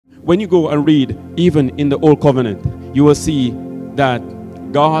when you go and read, even in the Old Covenant, you will see that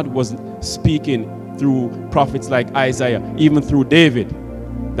God was speaking through prophets like Isaiah, even through David,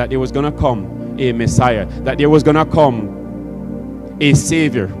 that there was going to come a Messiah, that there was going to come a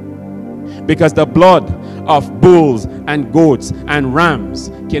Savior. Because the blood of bulls and goats and rams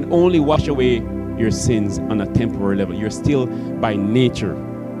can only wash away your sins on a temporary level. You're still by nature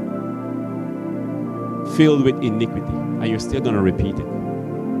filled with iniquity, and you're still going to repeat it.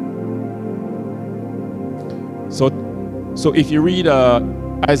 So if you read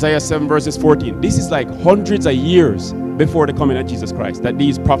Isaiah 7 verses 14, this is like hundreds of years before the coming of Jesus Christ that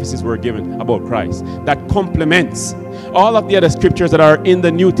these prophecies were given about Christ, that complements all of the other scriptures that are in the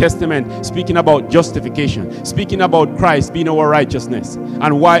New Testament, speaking about justification, speaking about Christ being our righteousness, and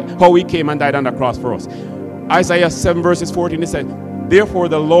how he came and died on the cross for us. Isaiah 7 verses 14, it said, therefore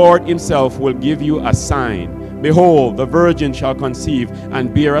the Lord himself will give you a sign. Behold, the virgin shall conceive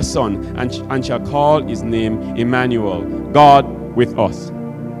and bear a son, and shall call his name Emmanuel, God with us.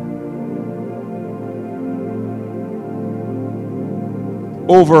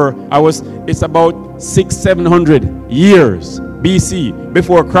 It's about 600-700 years BC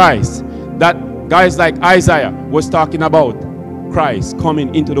before Christ that guys like Isaiah was talking about Christ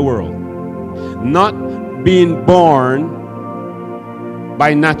coming into the world, not being born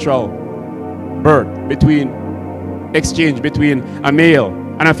by natural birth, exchange between a male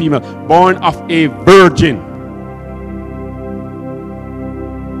and a female, born of a virgin.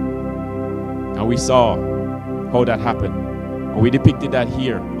 And we saw how that happened. And we depicted that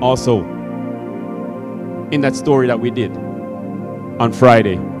here also in that story that we did on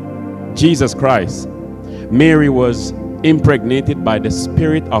Friday. Jesus Christ. Mary was impregnated by the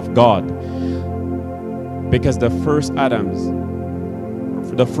Spirit of God, because the first Adam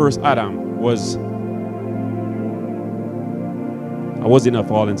was in a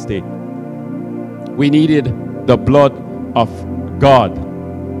fallen state. We needed the blood of God.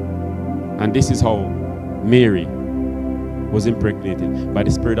 And this is how Mary was impregnated by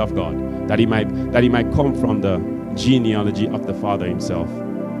the Spirit of God, that he might come from the genealogy of the Father himself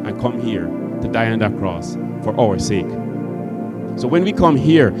and come here to die on that cross for our sake. So when we come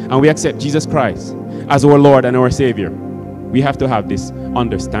here and we accept Jesus Christ as our Lord and our Savior, we have to have this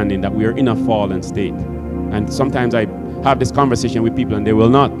understanding that we are in a fallen state. And sometimes I have this conversation with people and they will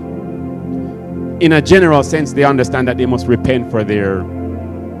not. In a general sense, they understand that they must repent for their,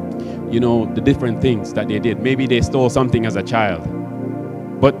 the different things that they did. Maybe they stole something as a child.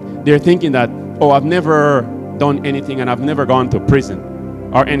 But they're thinking that, I've never done anything and I've never gone to prison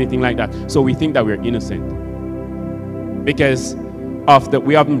or anything like that. So we think that we're innocent because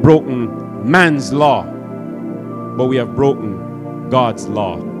we haven't broken man's law, but we have broken God's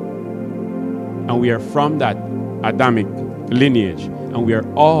law. And we are from that Adamic lineage, and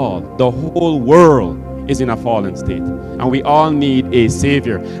the whole world is in a fallen state, and we all need a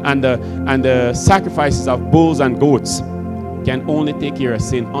Savior. And the sacrifices of bulls and goats can only take care of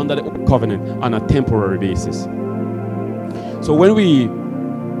sin under the covenant on a temporary basis. So when we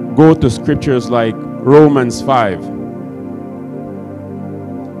go to scriptures like Romans 5,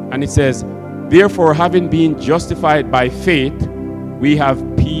 and it says, therefore, having been justified by faith, we have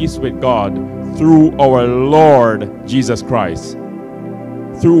peace with God through our Lord Jesus Christ,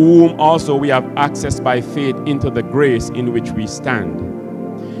 through whom also we have access by faith into the grace in which we stand,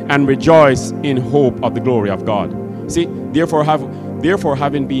 and rejoice in hope of the glory of God. See, therefore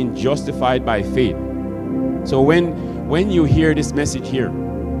having been justified by faith. So when you hear this message here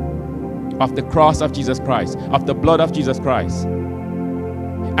of the cross of Jesus Christ, of the blood of Jesus Christ,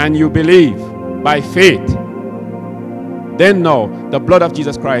 and you believe by faith, then now the blood of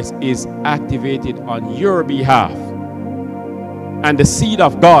Jesus Christ is activated on your behalf. And the seed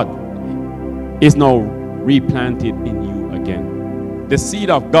of God is now replanted in you again. The seed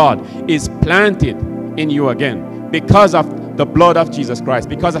of God is planted in you again because of the blood of Jesus Christ,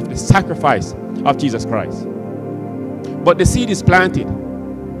 because of the sacrifice of Jesus Christ. But the seed is planted.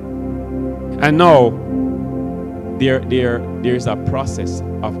 And now there's a process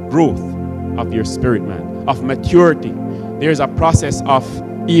of growth of your spirit, man, of maturity. There's a process of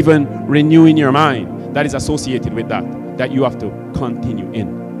even renewing your mind that is associated with that you have to continue in.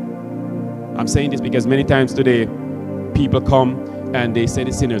 I'm saying this because many times today people come and they say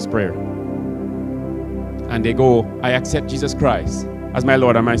the sinner's prayer. And they go, I accept Jesus Christ as my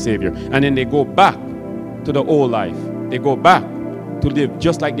Lord and my Savior. And then they go back to the old life. They go back to live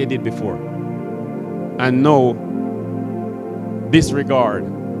just like they did before. And no disregard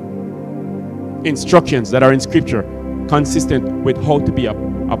instructions that are in Scripture consistent with how to be a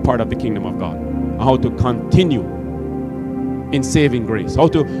part of the kingdom of God, and how to continue in saving grace, how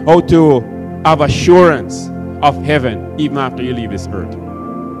to have assurance of heaven even after you leave this earth.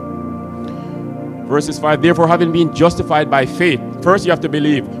 Verses 5, therefore, having been justified by faith, first you have to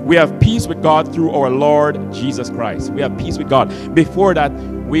believe we have peace with God through our Lord Jesus Christ. We have peace with God. Before that,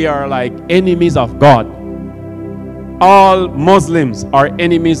 we are like enemies of God. All Muslims are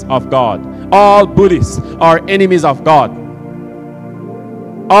enemies of God. All Buddhists are enemies of God.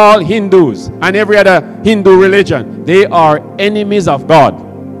 All Hindus and every other Hindu religion, they are enemies of God.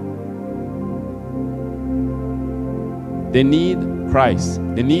 They need Christ.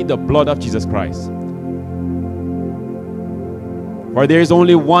 They need the blood of Jesus Christ. For there is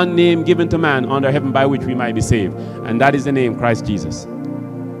only one name given to man under heaven by which we might be saved, and that is the name Christ Jesus.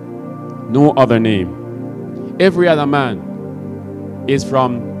 No other name. Every other man is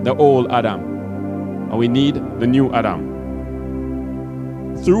from the old Adam, and we need the new Adam,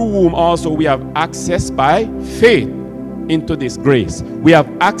 through whom also we have access by faith into this grace. We have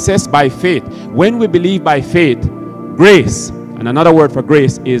access by faith. When we believe by faith, grace, and another word for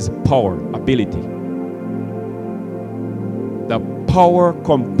grace is power, ability. The power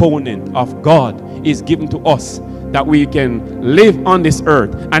component of God is given to us that we can live on this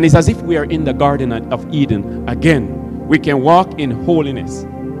earth. And it's as if we are in the Garden of Eden again. We can walk in holiness.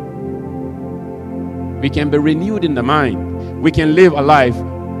 We can be renewed in the mind. We can live a life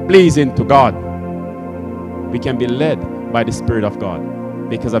pleasing to God. We can be led by the Spirit of God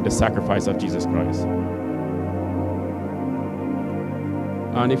because of the sacrifice of Jesus Christ.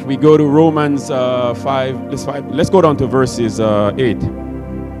 And if we go to Romans 5, let's go down to verses 8.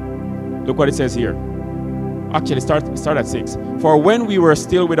 Look what it says here. Actually, start at 6. For when we were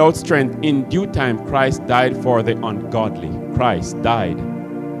still without strength, in due time Christ died for the ungodly. Christ died.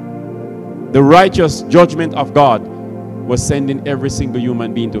 The righteous judgment of God was sending every single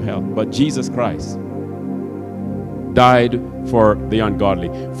human being to hell. But Jesus Christ died for the ungodly.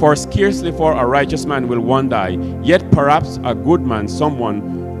 For scarcely for a righteous man will one die, yet perhaps a good man,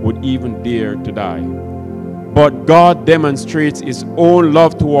 someone would even dare to die. But God demonstrates his own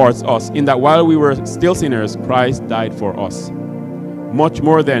love towards us in that while we were still sinners, Christ died for us. Much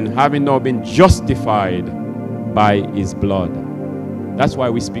more than having now been justified by his blood. That's why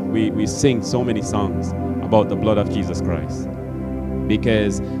we sing so many songs about the blood of Jesus Christ.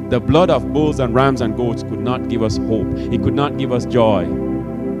 Because the blood of bulls and rams and goats could not give us hope. It could not give us joy.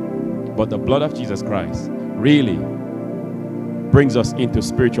 But the blood of Jesus Christ really brings us into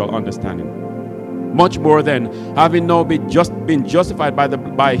spiritual understanding. Much more than having now been justified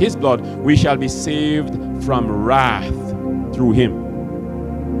by his blood, we shall be saved from wrath through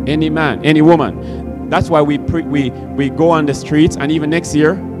him. Any man, any woman. That's why we go on the streets, and even next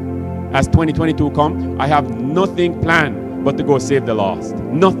year, as 2022 comes, I have nothing planned but to go save the lost.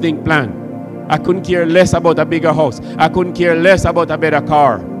 Nothing planned. I couldn't care less about a bigger house. I couldn't care less about a better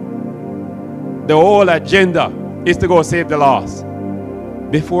car. The whole agenda is to go save the lost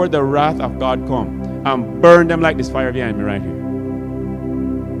before the wrath of God come and burn them like this fire behind me right here.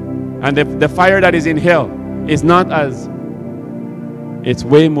 And the fire that is in hell is not as, it's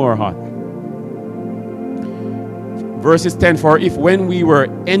way more hot. Verses 10, for if when we were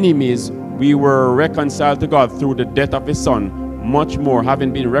enemies, we were reconciled to God through the death of his Son, much more,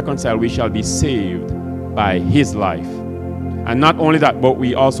 having been reconciled, we shall be saved by his life. And not only that, but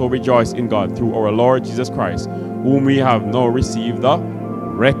we also rejoice in God through our Lord Jesus Christ, whom we have now received the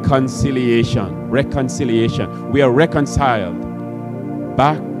reconciliation. Reconciliation. We are reconciled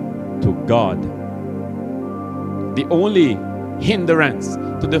back to God. The only hindrance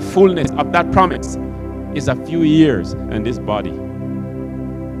to the fullness of that promise is a few years and this body.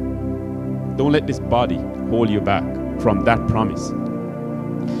 Don't let this body hold you back from that promise.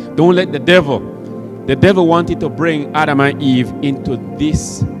 Don't let the devil wanted to bring Adam and Eve into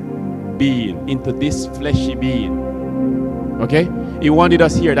this being, into this fleshy being. Okay? He wanted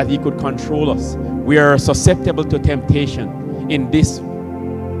us here that he could control us. We are susceptible to temptation in this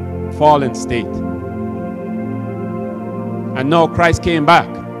fallen state. And now Christ came back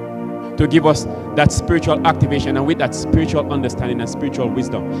to give us that spiritual activation, and with that spiritual understanding and spiritual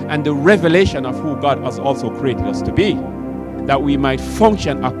wisdom and the revelation of who God has also created us to be, that we might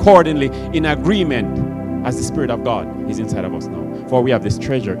function accordingly in agreement as the Spirit of God is inside of us now. For we have this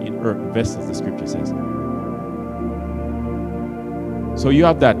treasure in earth vessels, the scripture says. So you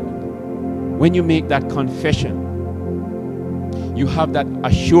have that. When you make that confession, you have that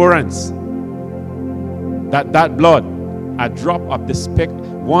assurance that that blood, a drop of the speck,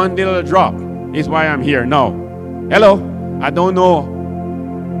 one little drop, is why I'm here now. Hello, I don't know,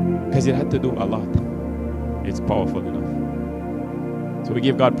 because it had to do a lot. It's powerful enough. So we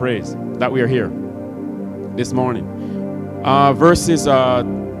give God praise that we are here this morning. Verses 12,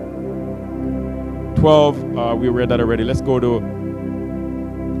 we read that already. Let's go to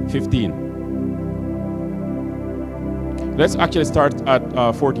 15. Let's actually start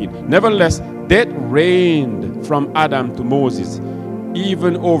at 14. Nevertheless, death reigned from Adam to Moses,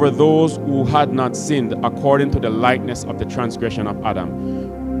 even over those who had not sinned, according to the likeness of the transgression of Adam,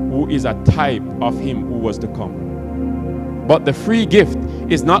 who is a type of him who was to come. But the free gift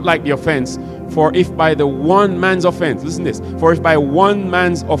is not like the offense, for if by the one man's offense, listen to this, for if by one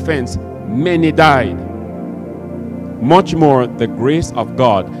man's offense many died, much more the grace of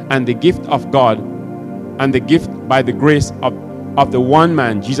God and the gift of God and the gift by the grace of the one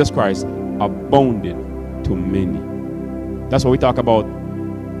man, Jesus Christ, abounded to many. That's what we talk about.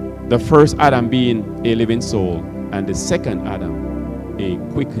 The first Adam being a living soul, and the second Adam a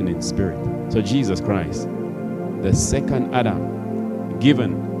quickening spirit. So Jesus Christ, the second Adam,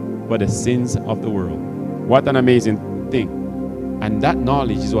 given for the sins of the world. What an amazing thing. And that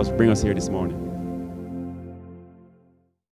knowledge is what brings us here this morning.